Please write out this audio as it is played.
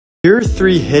Here are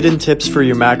 3 hidden tips for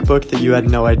your MacBook that you had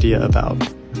no idea about.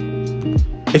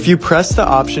 If you press the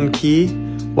Option key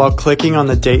while clicking on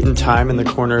the date and time in the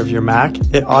corner of your Mac,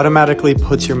 it automatically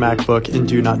puts your MacBook in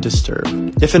Do Not Disturb.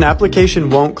 If an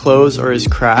application won't close or is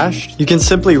crashed, you can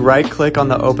simply right-click on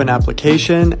the Open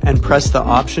application and press the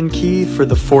Option key for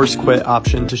the Force Quit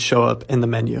option to show up in the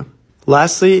menu.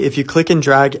 Lastly, if you click and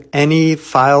drag any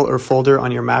file or folder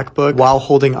on your MacBook while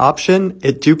holding Option,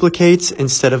 it duplicates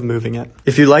instead of moving it.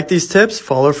 If you like these tips,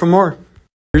 follow for more.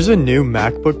 Here's a new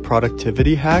MacBook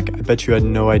productivity hack I bet you had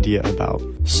no idea about.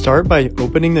 Start by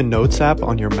opening the Notes app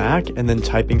on your Mac and then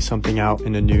typing something out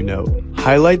in a new note.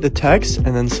 Highlight the text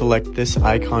and then select this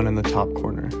icon in the top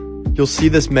corner. You'll see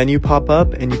this menu pop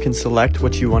up and you can select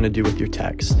what you want to do with your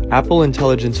text. Apple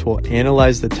Intelligence will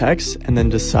analyze the text and then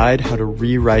decide how to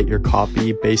rewrite your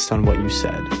copy based on what you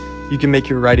said. You can make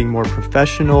your writing more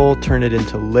professional, turn it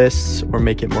into lists, or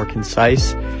make it more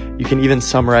concise. You can even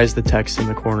summarize the text in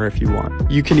the corner if you want.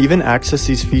 You can even access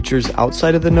these features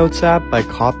outside of the Notes app by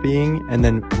copying and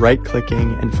then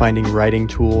right-clicking and finding Writing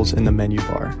Tools in the menu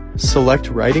bar. Select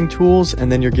Writing Tools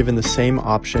and then you're given the same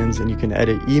options and you can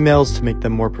edit emails to make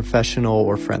them more professional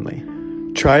or friendly.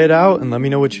 Try it out and let me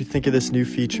know what you think of this new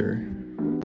feature.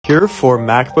 Here are 4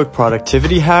 MacBook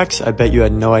productivity hacks I bet you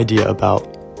had no idea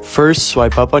about. First,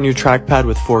 swipe up on your trackpad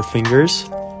with 4 fingers.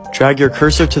 Drag your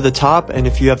cursor to the top, and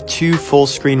if you have 2 full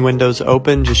screen windows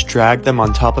open, just drag them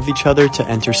on top of each other to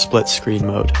enter split screen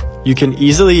mode. You can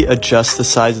easily adjust the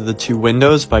size of the 2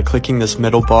 windows by clicking this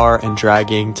middle bar and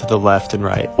dragging to the left and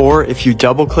right. Or if you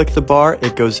double click the bar,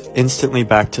 it goes instantly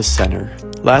back to center.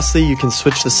 Lastly, you can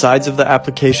switch the sides of the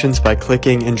applications by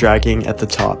clicking and dragging at the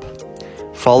top.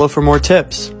 Follow for more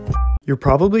tips. You're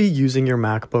probably using your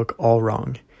MacBook all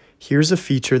wrong. Here's a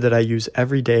feature that I use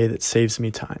every day that saves me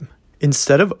time.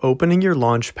 Instead of opening your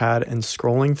Launchpad and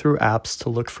scrolling through apps to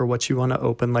look for what you want to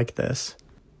open like this,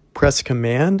 press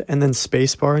Command and then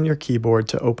Spacebar on your keyboard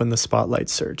to open the Spotlight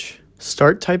search.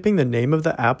 Start typing the name of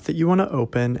the app that you want to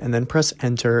open and then press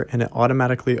Enter and it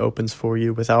automatically opens for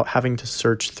you without having to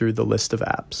search through the list of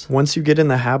apps. Once you get in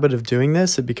the habit of doing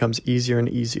this, it becomes easier and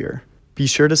easier. Be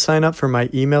sure to sign up for my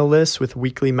email list with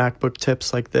weekly MacBook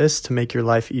tips like this to make your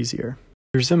life easier.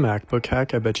 Here's a MacBook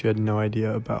hack I bet you had no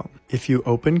idea about. If you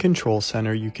open Control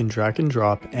Center, you can drag and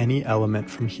drop any element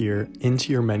from here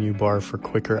into your menu bar for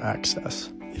quicker access.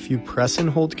 If you press and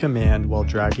hold Command while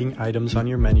dragging items on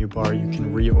your menu bar, you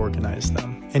can reorganize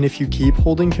them. And if you keep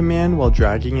holding Command while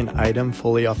dragging an item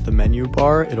fully off the menu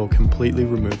bar, it'll completely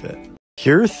remove it.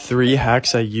 Here are 3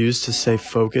 hacks I use to stay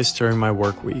focused during my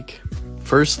work week.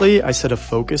 Firstly, I set a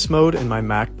focus mode in my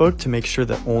MacBook to make sure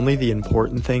that only the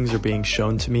important things are being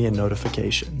shown to me in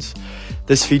notifications.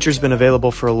 This feature's been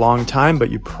available for a long time,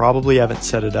 but you probably haven't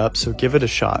set it up, so give it a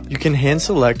shot. You can hand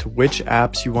select which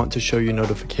apps you want to show you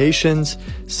notifications,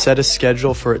 set a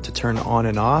schedule for it to turn on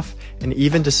and off, and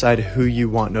even decide who you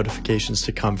want notifications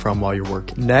to come from while you're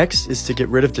working. Next is to get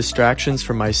rid of distractions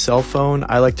from my cell phone.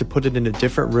 I like to put it in a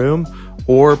different room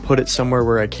or put it somewhere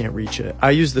where I can't reach it.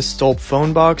 I use the Stolp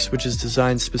phone box, which is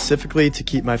designed specifically to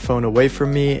keep my phone away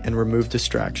from me and remove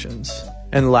distractions.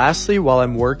 And lastly, while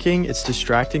I'm working, it's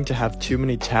distracting to have too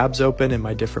many tabs open in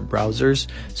my different browsers,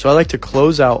 so I like to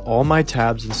close out all my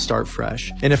tabs and start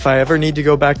fresh. And if I ever need to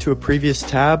go back to a previous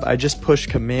tab, I just push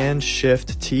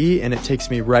Command-Shift-T and it takes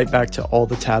me right back to all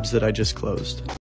the tabs that I just closed.